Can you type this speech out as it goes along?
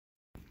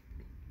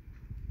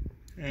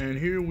And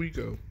here we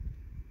go.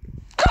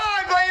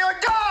 Die,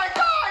 Blainer! Die!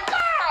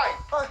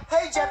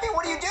 Hey, Jeffy,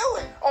 what are you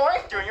doing? Oh,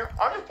 hey, Junior.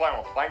 I'm just playing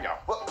with Play-Doh.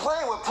 What,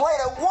 playing with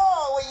Play-Doh?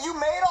 Whoa, wait, you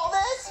made all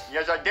this?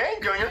 Yes, I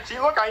did, Junior. See,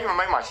 look, I even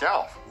made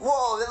myself.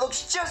 Whoa, that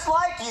looks just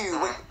like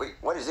you. Wait,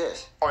 what is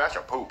this? Oh, that's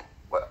a poop.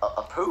 What,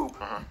 a poop?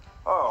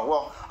 Oh,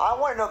 well, I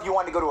want to know if you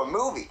want to go to a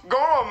movie. Go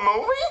to a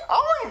movie?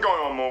 I wouldn't go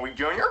to a movie,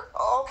 Junior.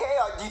 Okay,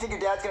 do you think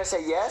your dad's going to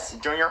say yes?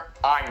 Junior,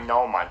 I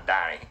know my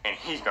daddy, and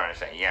he's going to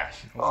say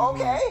yes.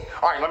 Okay.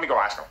 All right, let me go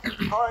ask him.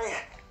 All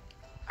right.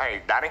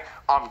 Hey, Daddy,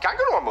 can I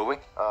go to a movie?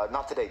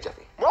 Not today,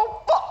 Jeffy.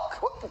 Well, fuck.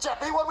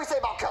 Jeffy, what did we say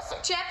about cussing?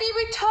 Jeffy,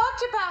 we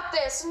talked about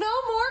this. No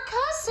more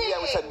cussing. Yeah,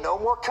 we said no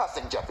more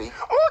cussing, Jeffy.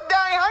 Well,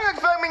 Daddy, how you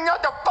expect me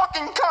not to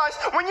fucking cuss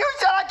when you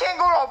said I can't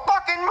go to a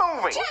fucking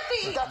movie?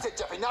 Jeffy! That's it,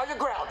 Jeffy. Now you're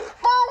grounded.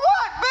 For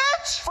what,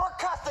 bitch? For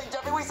cussing,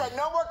 Jeffy. We said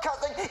no more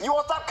cussing. You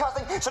won't stop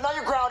cussing, so now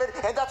you're grounded,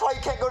 and that's why you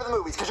can't go to the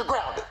movies, because you're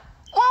grounded.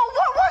 Well,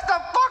 what was the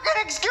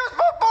fucking excuse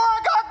before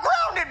I got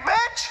grounded,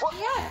 bitch?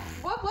 Yeah,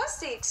 what was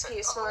the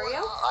excuse,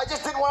 Mario? I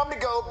just didn't want him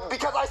to go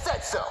because I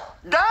said so.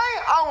 Daddy,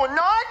 I will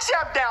not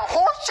accept that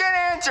horseshit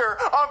answer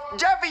of,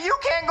 Jeffy, you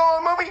can't go to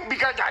a movie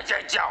because I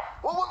said so.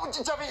 Well,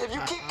 Jeffy, if you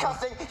keep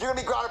cussing, you're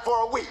gonna be grounded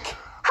for a week.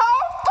 How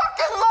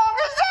fucking long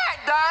is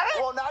that, Daddy?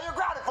 Well, now you're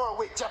grounded for a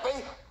week,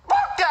 Jeffy.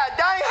 Fuck that,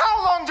 Daddy. How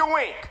long's a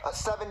week?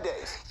 7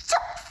 days.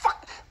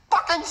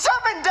 Fucking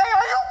 7 days?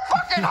 Are you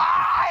fucking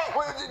high?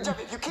 Well,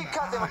 Jeffy, if you keep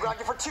cussing, I'm gonna ground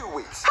you for 2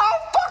 weeks. How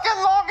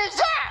fucking long is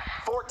that?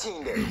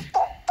 14 days.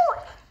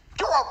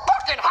 You are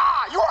fucking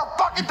high. You are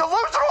fucking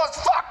delusional as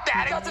fuck,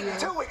 Daddy. That's it.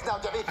 2 weeks now,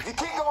 Jeffy. If you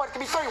keep going, it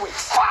can be 3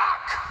 weeks.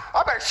 Fuck!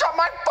 I better shut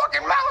my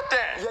fucking mouth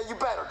then. Yeah, you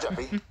better,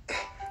 Jeffy.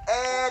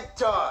 And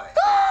done.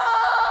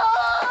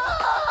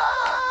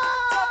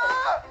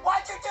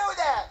 Why'd you do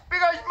that?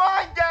 Because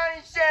my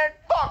daddy said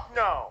fuck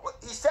no.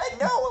 He said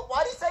no.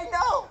 Why'd he say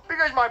no?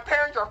 Because my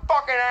parents are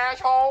fucking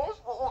assholes.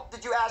 Well,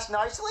 did you ask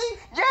nicely?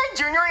 Yeah,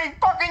 Junior, he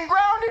fucking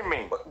grounded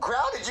me.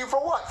 Grounded you for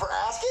what? For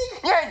asking?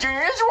 Yeah, Junior,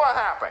 this is what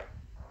happened.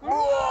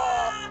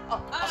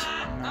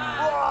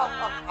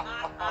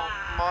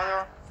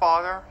 Mother,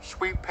 father,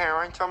 sweet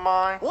parents of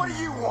mine. What do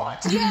you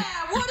want? Yeah,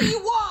 what do you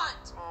want?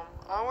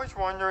 I was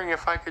wondering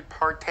if I could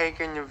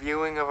partake in the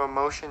viewing of a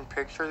motion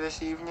picture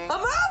this evening. A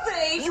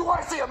movie? You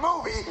want to see a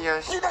movie?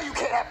 Yes. You know you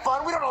can't have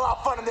fun. We don't allow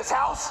fun in this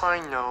house. I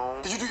know.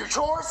 Did you do your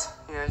chores?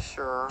 Yes,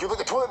 sir. Did you leave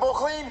the toilet bowl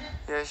clean?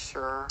 Yes,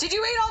 sir. Did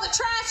you eat all the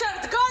trash out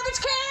of the garbage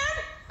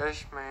can?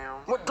 Yes,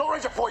 ma'am. Well, don't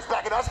raise your voice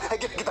back at us. Hey,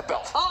 get the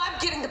belt. Oh, I'm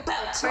getting the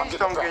belt. Please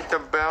don't get the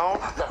bell.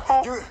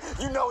 No,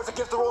 you know it's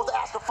against the rules to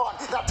ask for fun.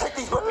 Now take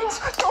these whippings.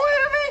 Don't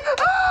hit me!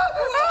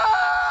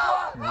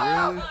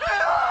 Really?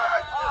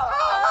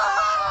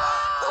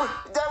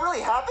 That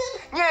really happened?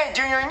 Yeah,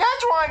 Junior, and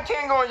that's why I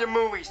can't go to the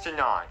movies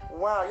tonight.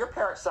 Wow, your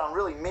parents sound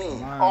really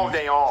mean. Oh,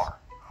 they are.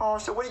 Oh,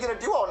 so what are you gonna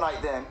do all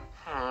night then?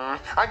 I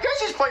guess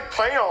just play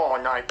Play-Doh all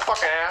night,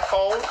 fucking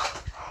asshole.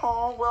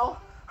 Oh, well,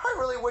 I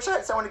really wish I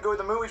had someone to go to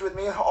the movies with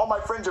me. All my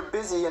friends are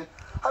busy, and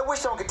I wish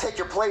someone could take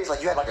your place,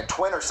 like you had like a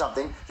twin or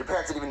something. Your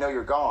parents didn't even know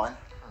you're gone.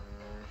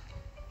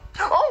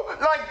 Oh,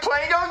 like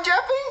Play-Doh,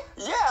 Jeffy?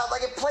 Yeah,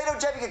 like if Play-Doh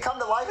Jeffy could come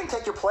to life and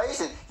take your place,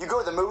 and you go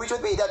to the movies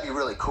with me, that'd be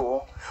really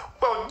cool.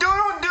 Well,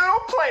 doodle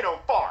Play-Doh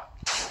fart.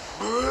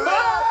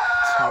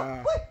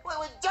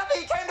 Wait,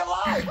 Jeffy came to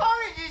life! How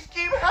did this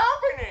keep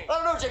happening? I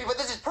don't know, Jeffy, but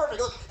this is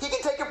perfect. Look, he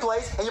can take your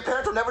place, and your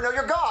parents will never know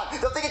you're gone.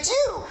 They'll think it's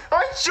you.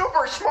 I'm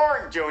super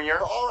smart, Junior.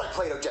 All right,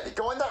 Play-Doh Jeffy,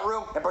 go in that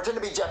room and pretend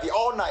to be Jeffy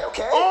all night,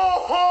 okay?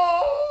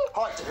 Oh!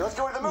 All right, Jeffy, let's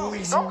go to the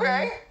movies.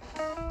 Okay.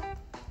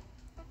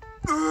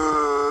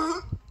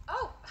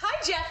 Oh, hi,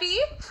 Jeffy.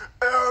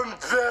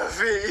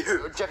 Jeffy.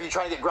 Jeffy, you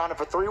trying to get grounded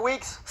for 3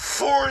 weeks?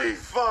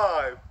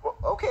 45. Well,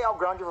 okay, I'll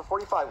ground you for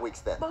 45 weeks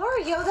then.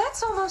 Mario,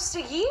 that's almost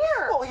a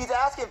year. Well, he's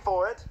asking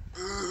for it.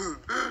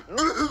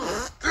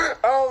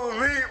 Oh,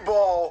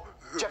 meatball.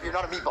 Jeff, you're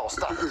not a meatball.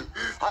 Stop it.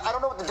 I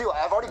don't know what to do.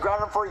 I've already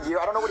grounded him for a year.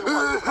 I don't know what he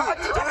wants.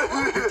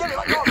 Jeffy,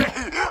 let go of me.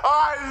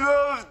 I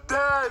love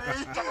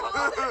Daddy.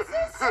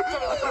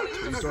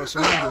 He starts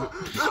singing.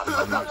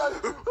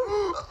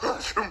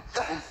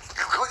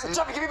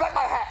 Jeffy, give me back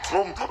my hat.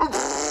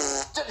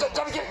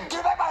 Jeffy, give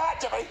me back my hat,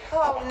 Jeffy.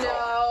 Oh,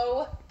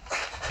 no.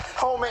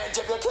 Oh, man,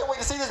 Jeffy, I can't wait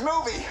to see this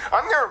movie.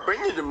 I've never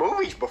been to the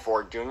movies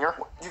before, Junior.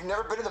 You've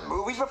never been to the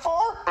movies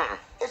before?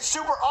 It's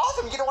super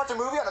awesome. You get to watch a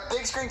movie on a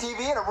big screen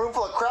TV in a room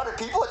full of crowded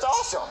people. It's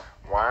awesome.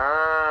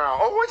 Wow.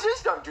 Oh, what's this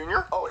stuff,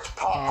 Junior? Oh, it's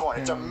popcorn.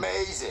 It's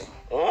amazing.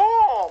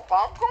 Oh,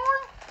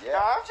 popcorn? Yeah.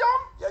 Can I have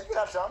some? Yeah, you can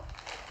have some.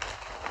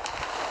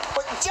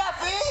 But,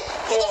 Jeffy,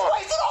 you just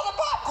wasted all the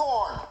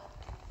popcorn.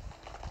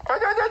 I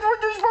thought that's what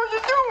you're supposed to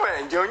do,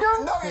 man, Junior.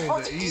 No, you're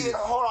supposed to eat it.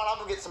 Hold on, I'm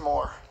going to get some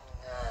more.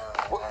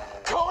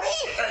 Cody?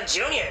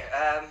 Junior,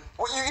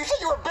 Well, you said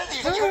you were busy.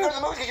 You said you were going to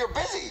go to the movies because you were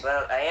busy.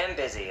 well, I am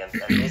busy. I'm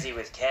busy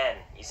with Ken.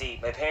 You see,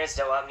 my parents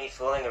don't want me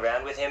fooling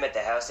around with him at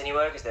the house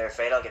anymore because they're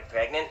afraid I'll get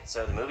pregnant,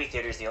 so the movie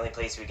theater is the only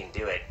place we can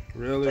do it.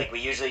 Really? Like, we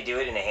usually do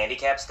it in a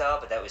handicap stall,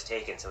 but that was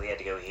taken, so we had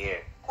to go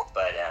here.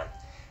 But,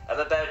 I'm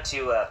about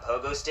to,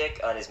 pogo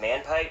stick on his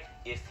man pipe,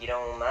 if you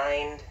don't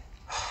mind.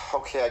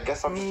 Okay, I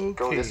guess I'll just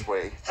go this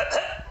way.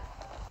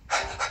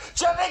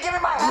 Jeffy, give me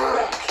my hat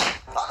back!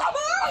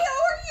 Mario,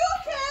 are you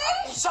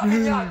okay? Shut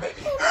me down,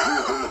 baby!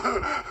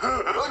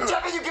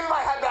 Jeffy, you give me my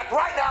hat back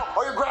right now,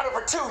 or you're grounded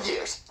for 2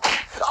 years!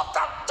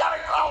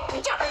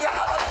 Jeffy!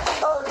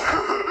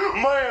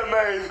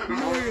 Mayonnaise!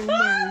 Mario,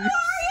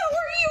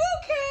 are you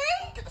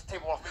okay? Get this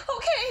table off me.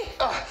 Okay.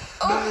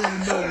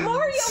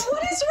 Mario,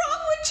 what is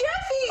wrong with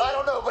Jeffy? I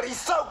don't know, but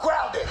he's so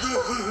grounded!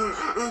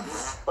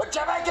 But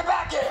Jeffy, get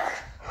back here!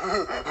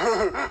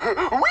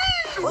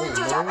 Wait,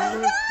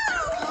 Jeffy!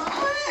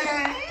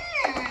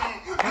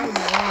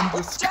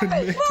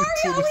 Disconnected Mario,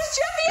 to the is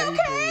Jeffy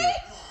okay?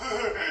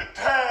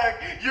 Tag,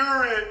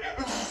 you're it!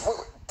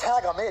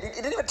 Tag on me, he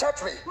didn't even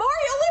touch me!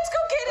 Mario, let's go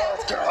get him.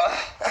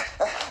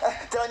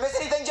 Did I miss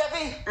anything,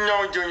 Jeffy?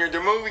 No, Junior, the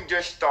movie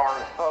just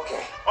started.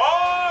 Okay.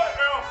 I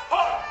am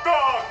Hot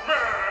Dog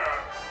Man!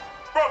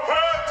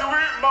 Prepare to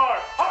eat my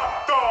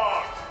hot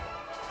dog!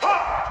 Ha!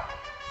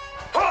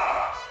 Ha!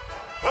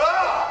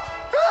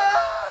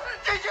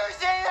 Did you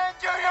see that,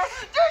 Junior?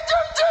 Did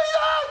you see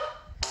that?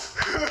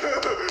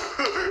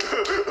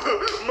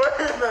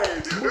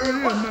 Mayonnaise!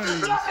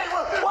 Jeffy, why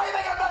are you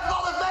making a mess of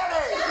all this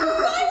mayonnaise?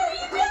 Why are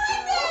you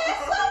doing this? It's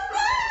so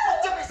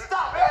bad. Jeffy,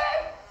 stop!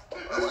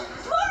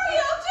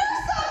 Mario, do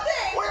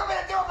something. What are you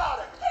going to do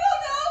about it? I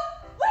don't know.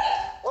 Wait.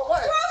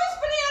 What? Throw this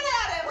banana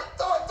at him.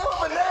 Throw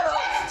a banana!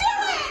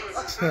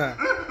 Let's do it.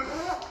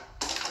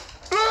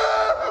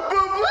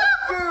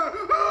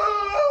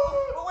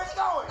 Where's he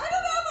going? I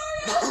don't know,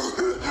 Mario.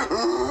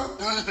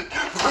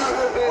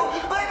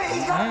 Baby,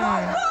 he's got a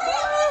knife! Mario,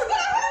 he's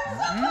gonna hurt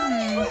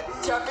somebody.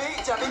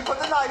 Jeffy, put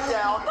the knife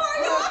down.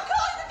 Mario, I'm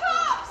calling the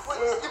cops.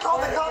 You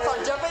called the cops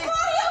on Jeffy?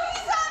 Mario,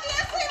 he's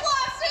obviously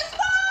lost his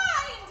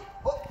mind.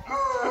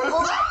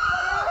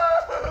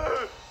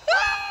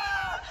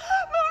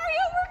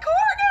 Mario, we're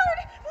cornered.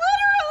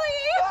 Literally.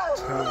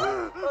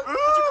 Did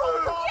you call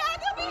the cops? Yeah,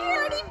 they'll be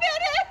here any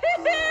minute.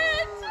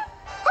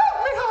 Help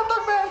me, hot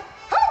dog man!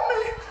 Help me!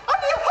 I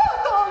need a hot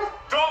dog!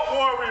 Don't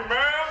worry,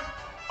 man!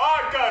 I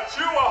got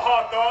you a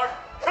hot dog!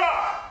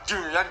 Ha!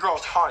 Junior, that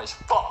girl's hot as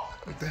fuck.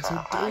 That's a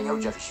I know,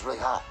 dude. Jeffy, she's really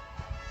hot.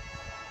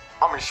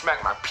 I'm gonna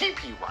smack my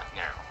pee-pee right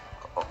now.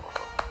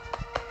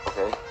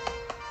 Okay.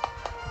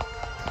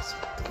 That's a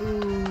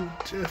dude.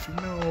 Jeffy,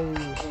 no.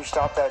 Can you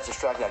stop that? It's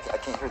distracting. I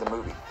can't hear the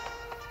movie.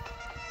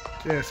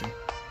 Jeffy.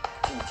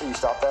 Can you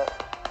stop that?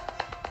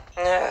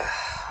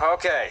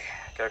 Okay,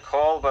 got a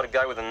call about a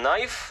guy with a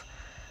knife.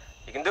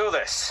 You can do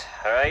this,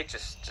 all right?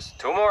 Just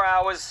 2 more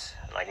hours,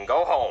 and I can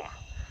go home.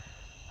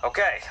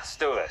 Okay, let's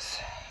do this.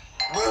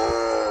 They're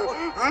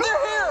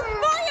here!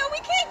 Mario, we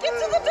can't get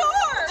to the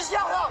door. Just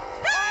yell help!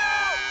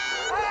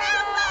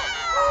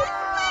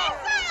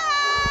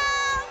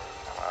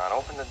 Come on,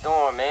 open the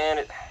door,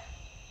 man.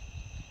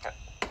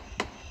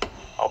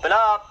 Open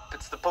up.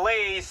 It's the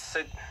police.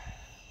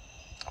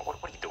 What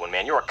are you doing,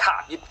 man? You're a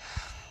cop.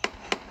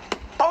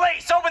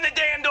 Police, open the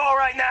damn door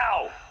right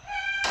now.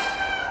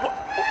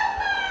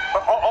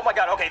 Oh my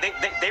God. Okay,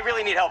 they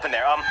really need help in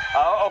there.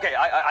 Okay,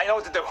 I know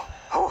what to do.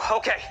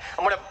 Okay,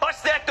 I'm gonna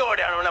bust that door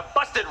down. I'm gonna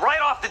bust it right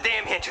off the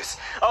damn hinges.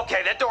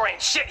 Okay, that door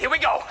ain't shit. Here we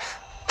go.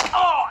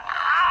 Oh,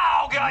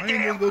 ow,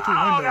 goddamn. Go through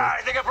the Oh window. God,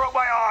 I think I broke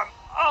my arm.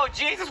 Oh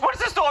Jesus, what is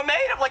this door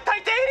made of? Like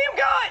titanium?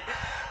 God.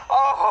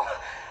 Oh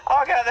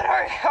God, that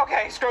hurt.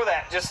 Okay, screw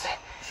that. Just.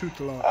 Shoot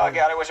the law. Oh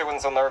God, I wish I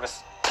wasn't so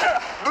nervous.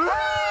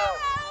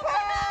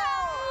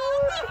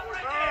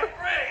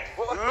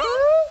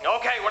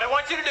 Okay, what I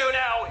want you to do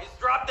now is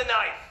drop the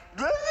knife.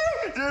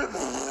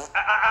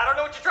 I don't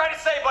know what you're trying to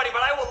say, buddy,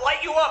 but I will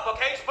light you up,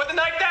 okay? Just put the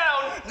knife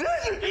down.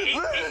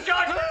 He's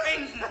charging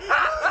me.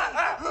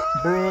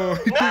 Bro,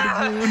 he threw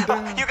the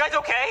gun down. You guys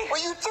okay?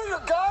 Well, you threw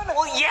your gun?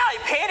 Well, yeah, I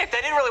panicked.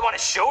 I didn't really want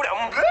to shoot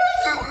him.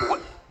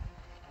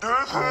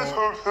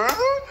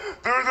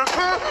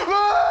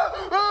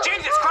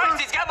 Jesus Christ,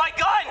 he's got my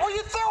gun. Well,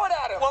 you threw it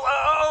at him! Well,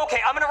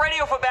 okay, I'm gonna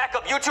radio for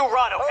backup. You two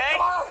run, okay?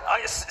 come on.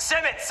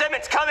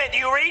 Simmons, come in. Do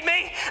you read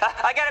me?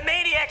 I got a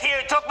maniac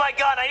here who took my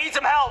gun. I need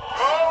some help.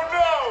 Oh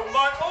no!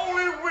 My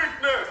only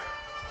weakness!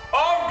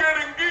 I'm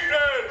getting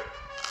eaten!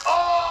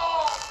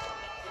 Oh!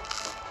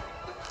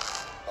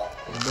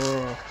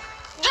 Bro.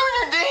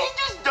 Junior, did he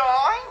just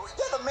die?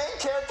 Yeah, the main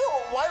character?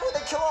 Why would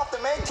they kill off the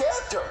main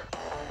character?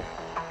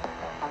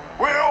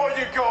 Where are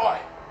you,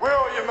 guy? Where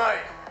are you,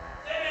 mate?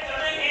 Simmons,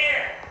 I'm in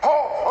here.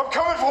 Oh, I'm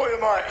coming for you,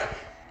 mate.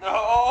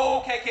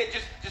 Oh, okay, kid.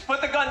 Just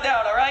put the gun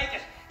down, all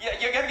right?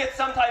 You're gonna get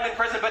some time in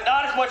prison, but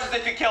not as much as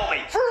if you kill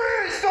me.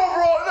 Freeze! Stop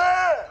right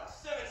there!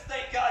 Simmons,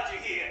 thank God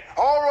you're here.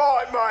 All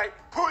right, mate.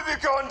 Put the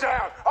gun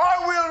down. I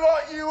will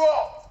light you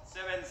up.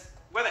 Simmons,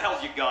 where the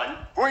hell's your gun?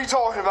 What are you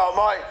talking about,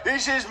 mate?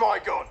 This is my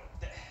gun.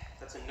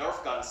 That's a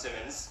Nerf gun,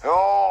 Simmons.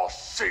 Oh,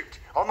 shoot.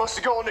 I must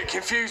have gotten it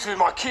confused with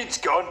my kid's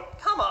gun.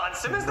 Come on,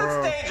 Simmons, that's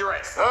Bro.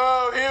 dangerous.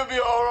 Oh, he'll be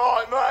all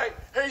right, mate.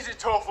 He's a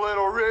tough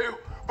little roo.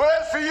 But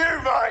as for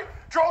you, mate,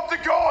 drop the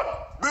gun.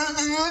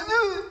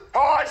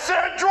 I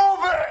said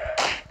drop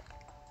it.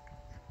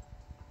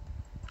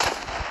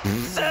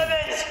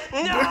 Simmons,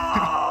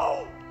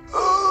 no!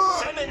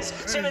 Simmons,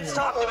 Simmons,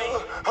 talk to me.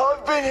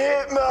 I've been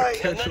hit,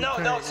 mate.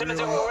 No, Simmons,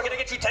 we're gonna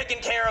get you taken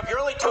care of. You're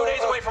only 2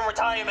 days away from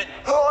retirement.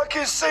 I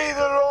can see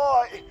the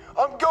light.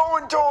 I'm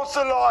going towards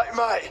the light,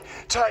 mate.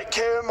 Take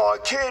care of my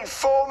kid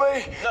for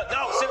me.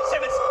 No, Simmons,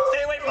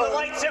 stay away from the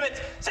light, Simmons.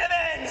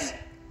 Simmons!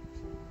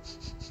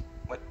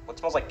 What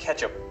smells like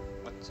ketchup?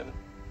 What, Simmons?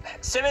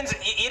 Simmons,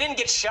 you didn't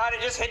get shot.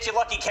 It just hit your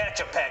lucky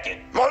ketchup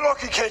packet. My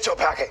lucky ketchup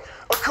packet.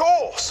 Of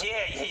course.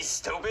 Yeah, you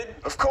stupid.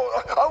 Of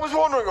course. I was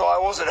wondering why I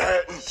wasn't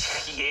hurting.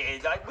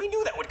 Yeah, we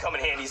knew that would come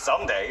in handy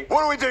someday.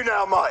 What do we do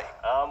now, mate?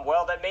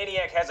 Well, that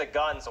maniac has a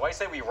gun, so I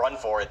say we run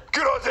for it.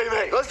 Good idea,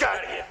 mate. Let's go. Get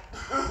out of here.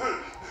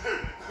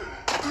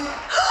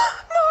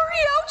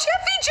 Mario,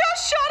 Jeffy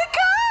just shot a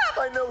cop!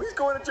 I know, he's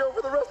going to jail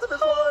for the rest of his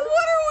life.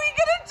 What are we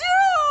gonna do?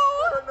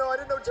 I don't know, I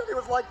didn't know Jeffy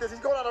was like this.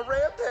 He's going on a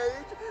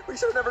rampage. We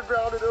should have never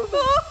grounded him.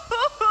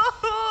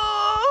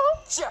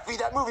 Jeffy,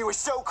 that movie was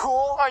so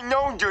cool. I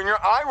know, Junior.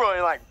 I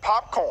really like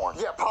popcorn.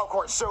 Yeah,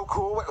 popcorn's so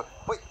cool.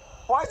 Wait,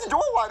 why is the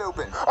door wide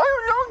open? I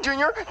don't know,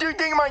 Junior. Do you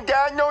think my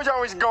dad knows I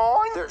was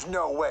gone? There's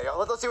no way.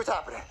 Let's see what's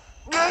happening.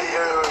 Is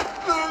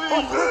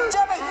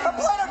Jeffy!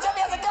 Plano,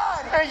 Jeffy has a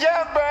gun!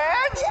 that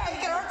bad? Yeah, he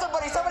can hurt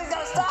somebody. Somebody's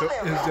got to stop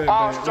him.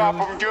 I'll stop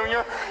him,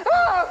 Junior.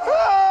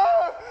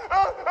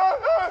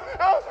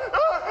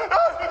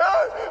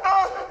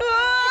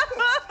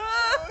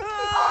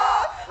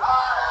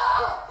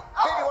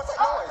 Baby, what's that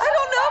noise? I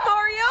don't know,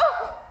 Mario.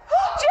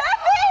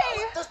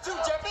 Jeffy! There's two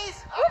Jeffys?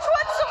 Which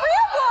one's the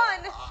real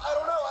one? I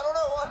don't know.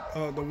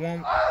 The one.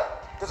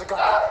 There's a gun.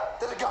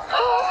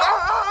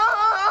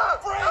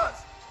 Freeze!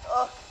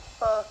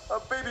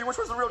 Baby, which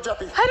one's the real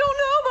Jeffy? I don't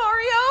know,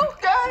 Mario.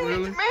 Daddy,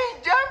 Really? it's me,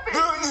 Jeffy.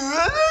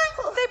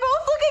 They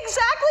both look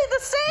exactly the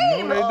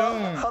same. No, they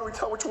don't. How do we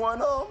tell which one?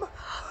 What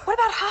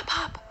about Hop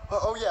Hop?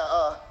 Oh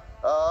yeah,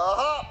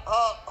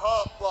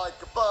 hop like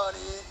a bunny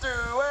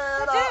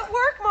doing. It didn't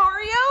work,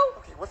 Mario.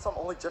 Okay, what's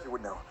something only Jeffy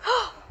would know?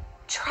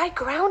 Try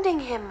grounding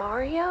him,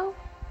 Mario.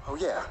 Oh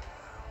yeah.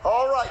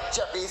 All right,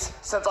 Jeffies.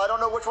 Since I don't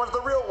know which one's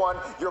the real one,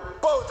 you're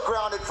both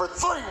grounded for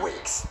 3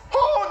 weeks.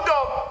 Hold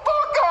the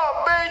fuck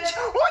up, bitch.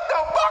 What the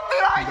fuck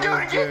did I do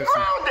to get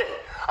grounded?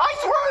 I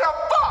swear to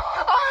fuck,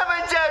 I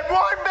haven't said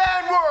one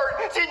bad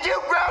word since you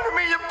grounded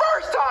me the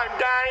first time,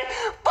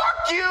 Danny.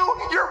 Fuck you,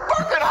 you're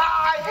fucking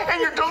high, and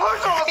you're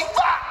delusional as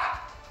fuck.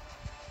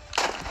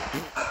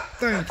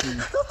 Thank you.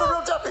 That's the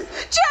real Jeffy.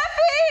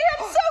 Jeffy,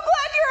 I'm so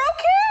glad you're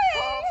okay.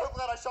 Oh, I'm so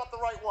glad I shot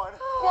the right one.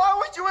 Why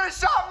would you have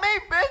shot me,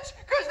 bitch?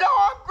 Because now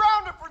I'm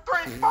grounded for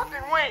 3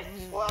 fucking weeks.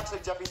 Well, actually,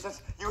 Jeffy,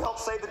 since you helped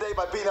save the day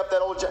by beating up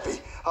that old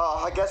Jeffy,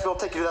 I guess we'll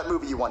take you to that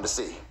movie you wanted to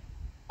see.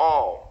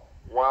 Oh,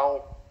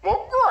 well,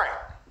 great.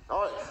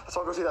 All right, let's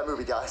all go see that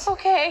movie, guys.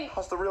 Okay.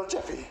 That's the real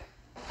Jeffy.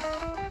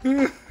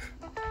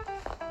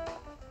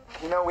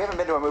 You know, we haven't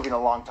been to a movie in a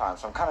long time,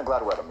 so I'm kind of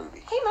glad we're at a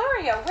movie. Hey,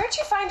 Mario, where'd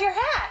you find your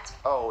hat?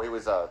 Oh, it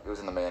was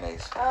in the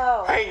mayonnaise.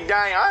 Oh. Hey,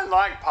 Danny, I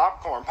like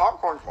popcorn.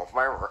 Popcorn's my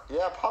favorite.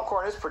 Yeah,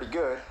 popcorn is pretty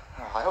good.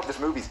 I hope this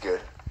movie's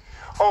good.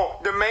 Oh,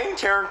 the main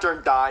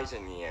character dies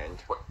in the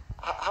end. What?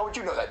 How would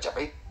you know that,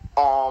 Jeffy?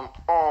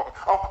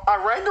 I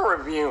read the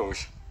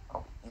reviews.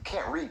 Oh, you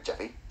can't read,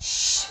 Jeffy.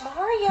 Shh,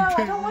 Mario,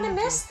 I don't want to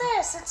miss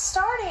this. It's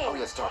starting. Oh,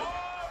 yeah, it's starting.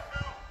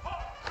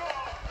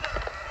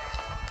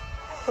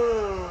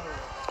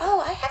 Oh,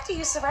 I have to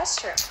use the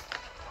restroom.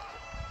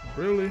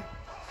 Really?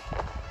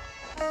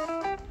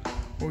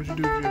 What would you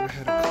do if you ever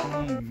had a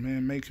clone,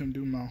 man? Make him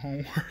do my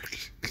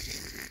homework.